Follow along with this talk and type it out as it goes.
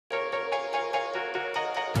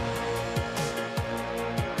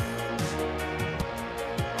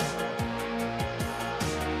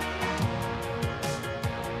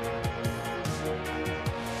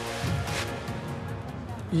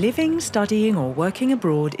Living, studying or working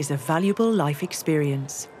abroad is a valuable life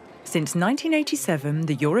experience. Since 1987,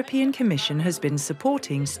 the European Commission has been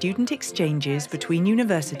supporting student exchanges between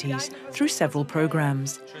universities through several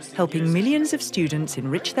programs, helping millions of students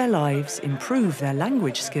enrich their lives, improve their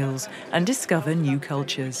language skills and discover new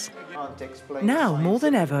cultures. Now, more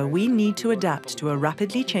than ever, we need to adapt to a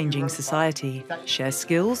rapidly changing society, share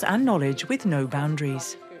skills and knowledge with no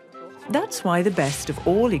boundaries. That's why the best of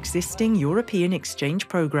all existing European exchange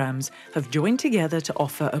programs have joined together to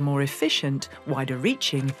offer a more efficient,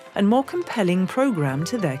 wider-reaching and more compelling program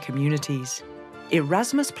to their communities.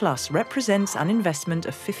 Erasmus Plus represents an investment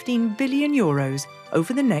of €15 billion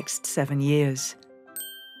over the next 7 years.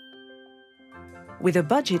 With a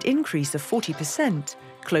budget increase of 40%,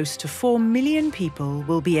 close to 4 million people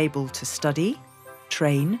will be able to study,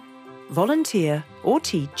 train, volunteer or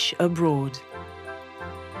teach abroad.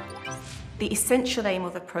 The essential aim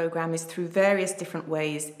of the programme is through various different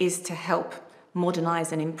ways is to help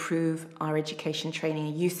modernise and improve our education, training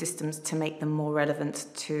and youth systems to make them more relevant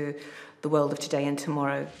to the world of today and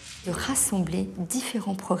tomorrow. De rassembler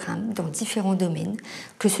différents programmes dans différents domaines,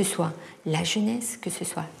 que ce soit la jeunesse, que ce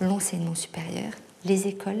soit l'enseignement supérieur, les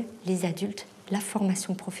écoles, les adultes, la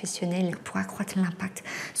formation professionnelle pour accroître l'impact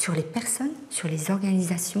sur les personnes, sur les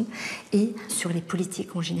organisations et sur les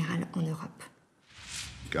politiques en général en Europe.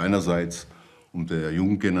 Einerseits, um der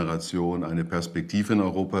jungen Generation eine Perspektive in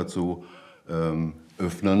Europa zu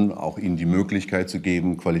öffnen, auch ihnen die Möglichkeit zu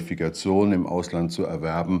geben, Qualifikationen im Ausland zu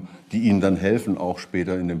erwerben, die ihnen dann helfen, auch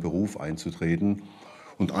später in den Beruf einzutreten.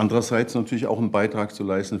 Und andererseits natürlich auch einen Beitrag zu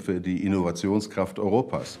leisten für die Innovationskraft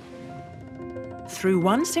Europas. Through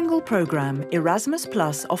one single programme, Erasmus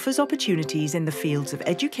Plus offers opportunities in the fields of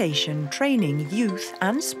education, training, youth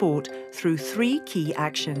and sport through 3 key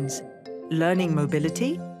actions: learning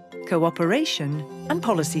mobility, cooperation and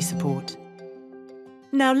policy support.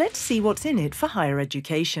 Now let's see what's in it for higher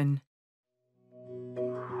education.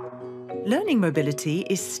 Learning mobility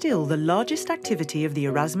is still the largest activity of the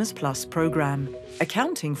Erasmus Plus programme,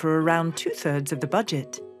 accounting for around 2/3 of the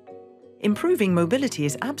budget. Improving mobility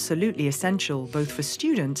is absolutely essential both for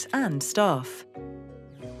students and staff.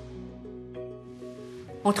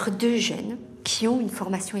 Entre 2 jeunes qui ont une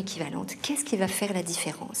formation équivalente, qu'est-ce qui va faire la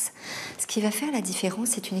différence? Ce qui va faire la différence,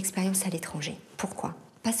 c'est une expérience à l'étranger. Pourquoi?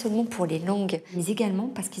 Pas seulement pour les langues, mais également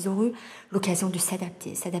parce qu'ils auront eu l'occasion de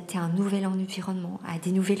s'adapter à un nouvel environnement, à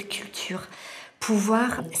des nouvelles cultures,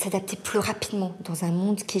 pouvoir s'adapter plus rapidement dans un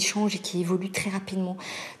monde qui change et qui évolue très rapidement,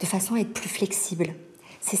 de façon à être plus flexible.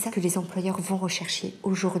 C'est ça que les employeurs vont rechercher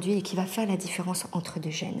aujourd'hui et qui va faire la différence entre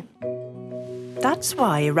 2 jeunes. That's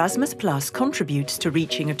why Erasmus Plus contributes to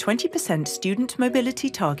reaching a 20% student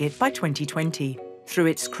mobility target by 2020 through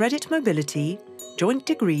its credit mobility, joint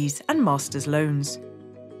degrees and master's loans.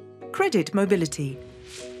 Credit mobility.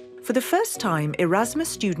 For the first time, Erasmus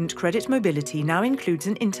student credit mobility now includes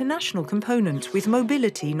an international component with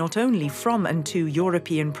mobility not only from and to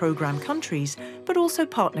European programme countries, but also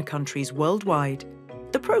partner countries worldwide.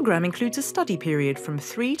 The programme includes a study period from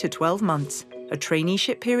 3 to 12 months, a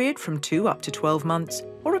traineeship period from 2 up to 12 months,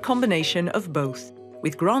 or a combination of both,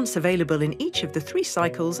 with grants available in each of the 3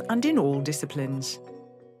 cycles and in all disciplines.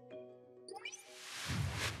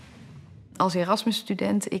 Als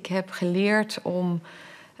Erasmus-student, ik heb geleerd om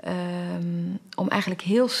eigenlijk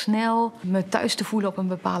heel snel me thuis te voelen op een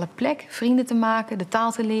bepaalde plek, vrienden te maken, de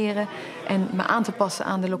taal te leren en me aan te passen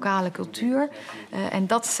aan de lokale cultuur. En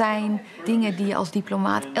dat zijn dingen die je als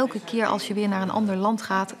diplomaat elke keer als je weer naar een ander land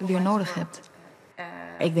gaat weer nodig hebt.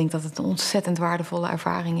 Ik denk dat het een ontzettend waardevolle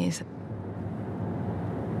ervaring is.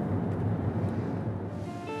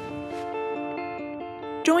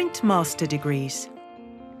 Joint master degrees.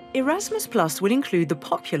 Erasmus Plus will include the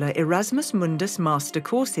popular Erasmus Mundus master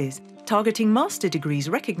courses, targeting master degrees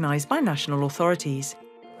recognised by national authorities.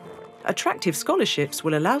 Attractive scholarships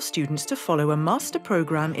will allow students to follow a master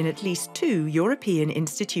programme in at least 2 European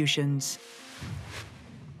institutions.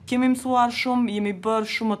 Kemi mësuar shumë, jemi bërë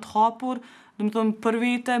shumë të hapur, do të thonë për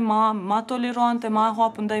vete ma tolerante, ma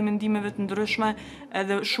hapur ndaj mendimeve të ndryshme,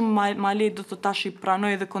 edhe shumë ma lehtë do të tash i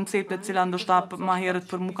pranoj edhe koncepte të cilat ndoshta ma herët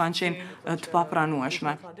për mua kanë qenë të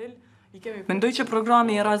papranueshme. Mendoj që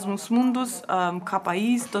programi Erasmus Mundus ka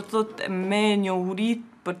pajisë do të thotë me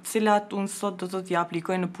njohuritë për të cilat unë sot do të thotë ja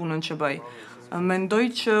aplikoj në punën që bëj. Mendoj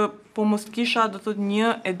që po mos kisha do të thotë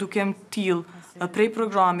një edukem tillë prej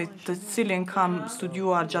programit të cilin kam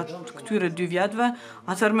studiuar gjatë këtyre 2 vjetëve,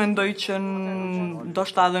 atëherë mendoj që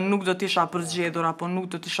ndoshta edhe nuk do t'isha përzgjedhur apo nuk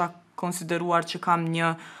do t'isha konsideruar që kam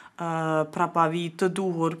një prapavi të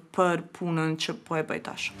duhur për punën që po e bëj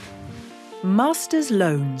tash. Master's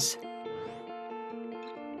loans.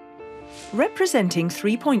 Representing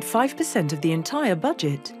 3.5% of the entire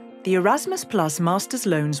budget, the Erasmus Plus Masters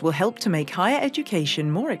loans will help to make higher education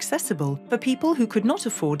more accessible for people who could not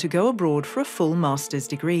afford to go abroad for a full master's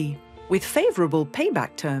degree. With favourable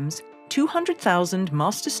payback terms, 200,000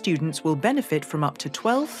 master's students will benefit from up to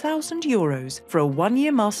 €12,000 for a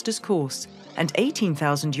one-year master's course and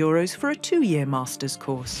 €18,000 for a two-year master's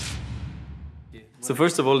course. So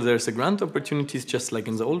first of all, there's a grant opportunities just like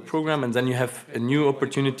in the old program, and then you have a new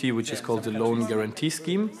opportunity which is called the Loan Guarantee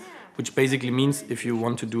Scheme, which basically means if you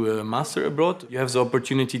want to do a master abroad, you have the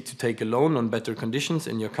opportunity to take a loan on better conditions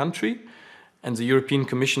in your country. And the European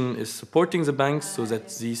Commission is supporting the banks so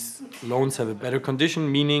that these loans have a better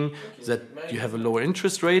condition, meaning that you have a lower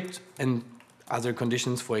interest rate and other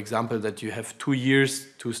conditions, for example, that you have 2 years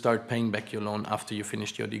to start paying back your loan after you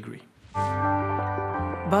finished your degree.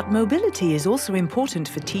 But mobility is also important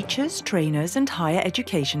for teachers, trainers and higher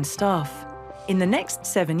education staff. In the next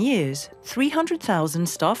 7 years, 300,000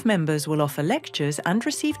 staff members will offer lectures and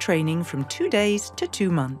receive training from 2 days to 2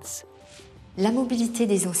 months. La mobilité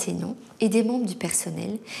des enseignants et des membres du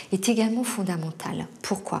personnel est également fondamentale.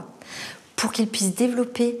 Pourquoi ? Pour qu'ils puissent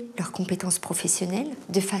développer leurs compétences professionnelles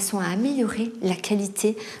de façon à améliorer la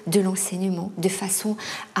qualité de l'enseignement, de façon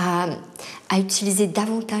à utiliser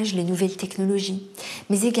davantage les nouvelles technologies,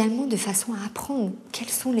 mais également de façon à apprendre quelles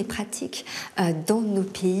sont les pratiques dans nos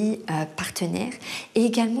pays partenaires et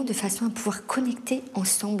également de façon à pouvoir connecter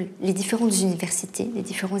ensemble les différentes universités, les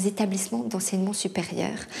différents établissements d'enseignement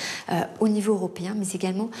supérieur au niveau européen, mais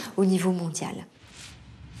également au niveau mondial.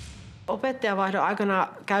 Opettajavaihdon aikana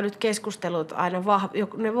käydyt keskustelut aina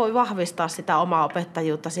ne voi vahvistaa sitä omaa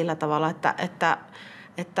opettajuutta sillä tavalla,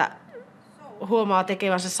 että huomaa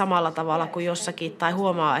tekevänsä samalla tavalla kuin jossakin tai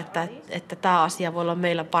huomaa, että tämä asia voi olla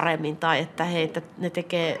meillä paremmin tai että ne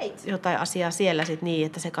tekee jotain asiaa siellä sit niin,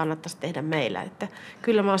 että se kannattaisi tehdä meillä. Että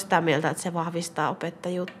kyllä mä oon sitä mieltä, että se vahvistaa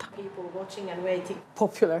opettajuutta. People watching and waiting.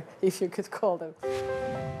 Popular, if you could call them.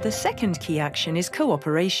 The second key action is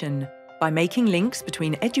cooperation. By making links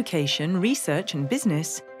between education, research and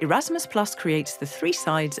business, Erasmus Plus creates the three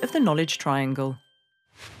sides of the knowledge triangle.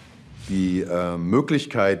 Die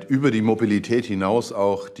Möglichkeit, über die Mobilität hinaus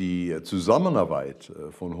auch die Zusammenarbeit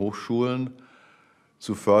von Hochschulen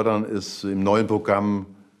zu fördern, ist im neuen Programm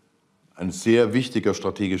ein sehr wichtiger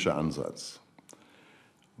strategischer Ansatz.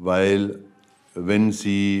 Weil wenn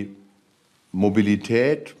Sie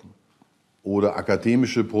Mobilität oder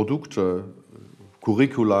akademische Produkte,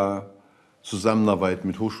 Curricula, Zusammenarbeit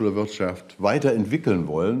mit Hochschulwirtschaft weiterentwickeln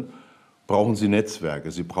wollen, brauchen Sie Netzwerke,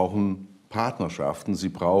 Sie brauchen Partnerschaften, Sie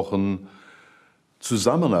brauchen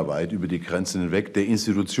Zusammenarbeit über die Grenzen hinweg der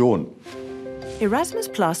Institutionen. Erasmus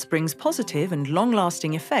Plus brings positive and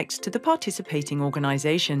long-lasting effects to the participating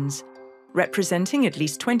organisations. Representing at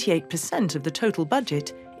least 28% of the total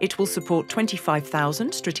budget, it will support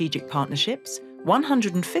 25,000 strategic partnerships,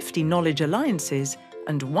 150 knowledge alliances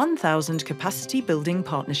and 1,000 capacity-building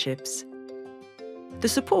partnerships. The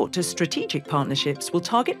support to strategic partnerships will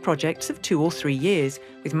target projects of 2 or 3 years,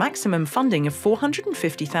 with maximum funding of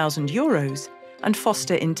 €450,000, and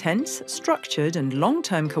foster intense, structured and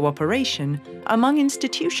long-term cooperation among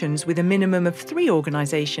institutions with a minimum of 3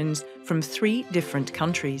 organisations from 3 different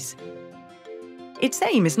countries. Its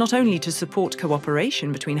aim is not only to support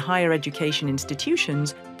cooperation between higher education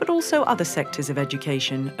institutions, but also other sectors of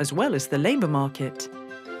education, as well as the labour market.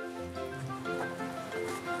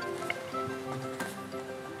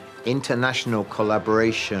 International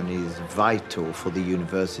collaboration is vital for the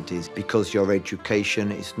universities because your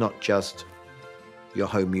education is not just your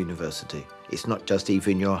home university. It's not just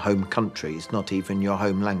even your home country. It's not even your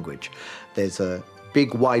home language. There's a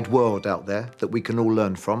big wide world out there that we can all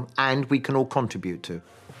learn from and we can all contribute to.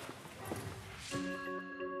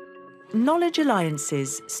 Knowledge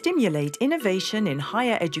alliances stimulate innovation in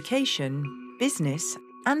higher education, business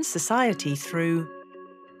and society through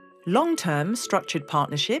long-term structured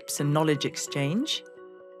partnerships and knowledge exchange,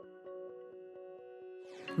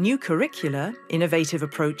 new curricula, innovative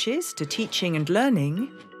approaches to teaching and learning,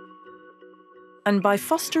 and by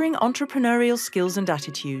fostering entrepreneurial skills and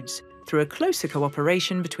attitudes through a closer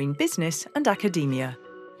cooperation between business and academia.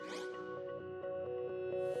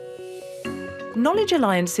 Knowledge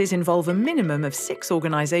alliances involve a minimum of 6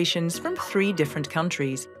 organisations from 3 different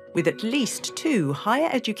countries, with at least 2 higher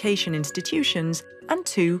education institutions and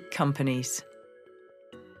 2 companies.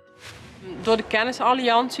 Door de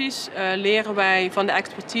kennisallianties leren wij van de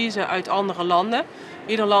expertise uit andere landen.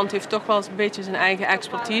 Ieder land heeft toch wel een beetje zijn eigen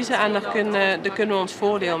expertise en daar kunnen we ons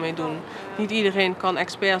voordeel mee doen. Niet iedereen kan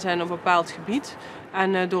expert zijn op een bepaald gebied.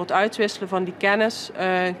 En door het uitwisselen van die kennis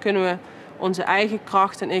kunnen we onze eigen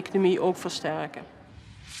kracht en economie ook versterken.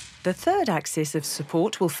 The third axis of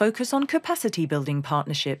support will focus on capacity-building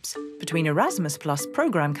partnerships between Erasmus Plus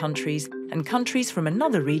programme countries and countries from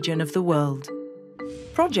another region of the world.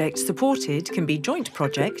 Projects supported can be joint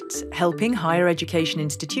projects, helping higher education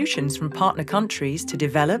institutions from partner countries to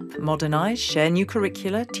develop, modernise, share new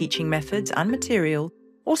curricula, teaching methods and material,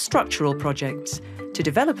 or structural projects to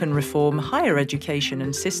develop and reform higher education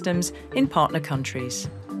and systems in partner countries.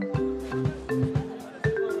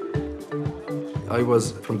 I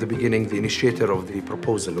was, from the beginning, the initiator of the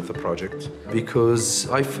proposal of the project because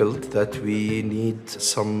I felt that we need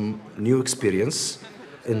some new experience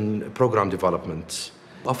in program development.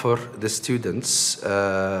 Offer the students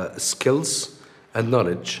skills and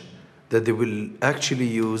knowledge that they will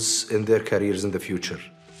actually use in their careers in the future.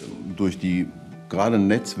 Durch die gerade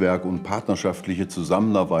Netzwerk- und partnerschaftliche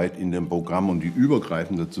Zusammenarbeit in dem Programm und die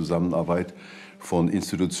übergreifende Zusammenarbeit von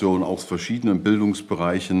Institutionen aus verschiedenen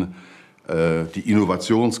Bildungsbereichen die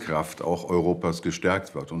Innovationskraft auch Europas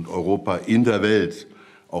gestärkt wird und Europa in der Welt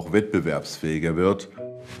auch wettbewerbsfähiger wird.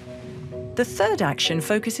 The third action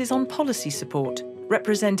focuses on policy support,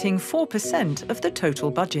 representing 4% of the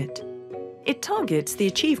total budget. It targets the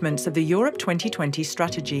achievements of the Europe 2020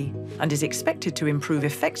 strategy and is expected to improve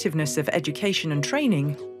effectiveness of education and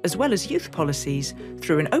training, as well as youth policies,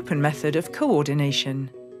 through an open method of coordination.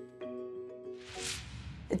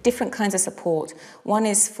 Different kinds of support. One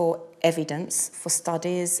is for evidence, for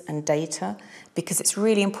studies and data, because it's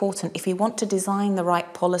really important. If we want to design the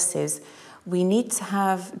right policies, we need to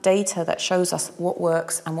have data that shows us what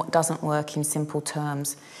works and what doesn't work in simple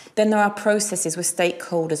terms. Then there are processes with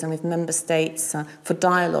stakeholders and with member states for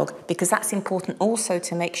dialogue, because that's important also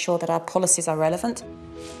to make sure that our policies are relevant.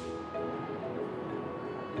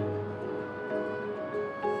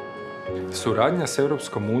 Suradnja s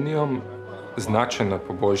Europskom unijom značajno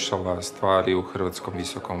poboljšala stvari u hrvatskom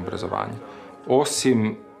visokom obrazovanju.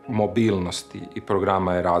 Osim mobilnosti i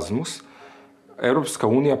programa Erasmus, Europska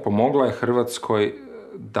unija pomogla je Hrvatskoj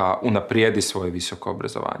da unaprijedi svoje visoko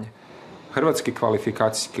obrazovanje. Hrvatski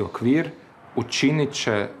kvalifikacijski okvir učinit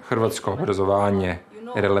će hrvatsko obrazovanje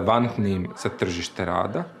relevantnijim za tržište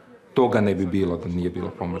rada. Toga ne bi bilo da nije bilo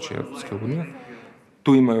pomoći Europske unije.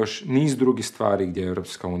 Tu ima još niz drugih stvari gdje je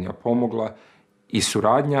Europska unija pomogla i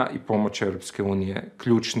suradnja i pomoć Europske unije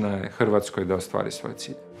ključna je Hrvatskoj da ostvari svoj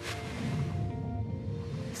cilj.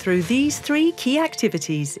 Through these three key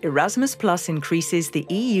activities, Erasmus Plus increases the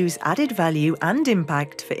EU's added value and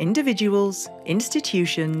impact for individuals,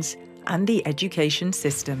 institutions, and the education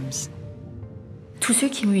systems. Tous ceux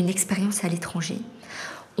qui ont une expérience à l'étranger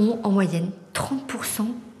ont en moyenne 30%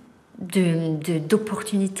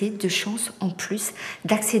 d'opportunités, de chances en plus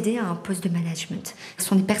d'accéder à un poste de management. Ce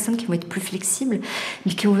sont des personnes qui vont être plus flexibles,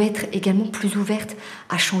 mais qui vont être également plus ouvertes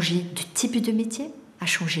à changer de type de métier, à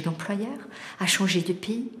changer d'employeur, à changer de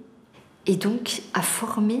pays, et donc à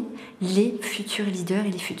former les futurs leaders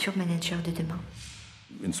et les futurs managers de demain.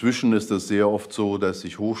 Inzwischen ist es sehr oft so, dass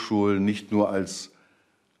sich Hochschulen nicht nur als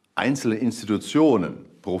einzelne Institutionen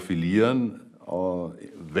profilieren,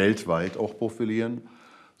 weltweit auch profilieren,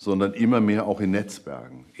 sondern immer mehr auch in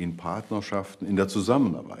Netzwerken, in Partnerschaften, in der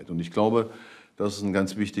Zusammenarbeit. Und ich glaube, das ist ein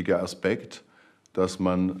ganz wichtiger Aspekt, dass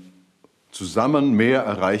man zusammen mehr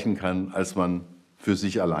erreichen kann, als man für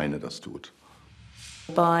sich alleine das tut.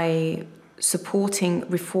 By supporting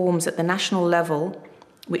reforms at the national level,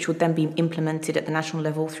 which would then be implemented at the national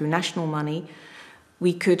level through national money,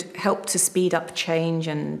 we could help to speed up change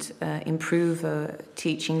and improve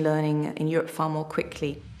teaching, learning in Europe far more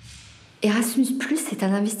quickly. Erasmus+, c'est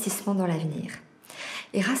un investissement dans l'avenir.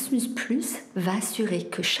 Erasmus+, va assurer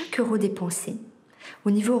que chaque euro dépensé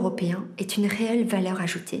au niveau européen est une réelle valeur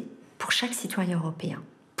ajoutée pour chaque citoyen européen.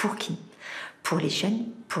 Pour qui? Pour les jeunes,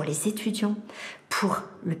 pour les étudiants, pour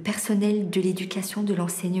le personnel de l'éducation, de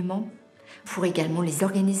l'enseignement, pour également les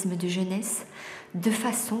organismes de jeunesse, de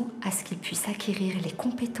façon à ce qu'ils puissent acquérir les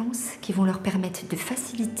compétences qui vont leur permettre de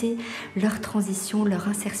faciliter leur transition, leur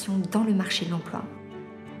insertion dans le marché de l'emploi.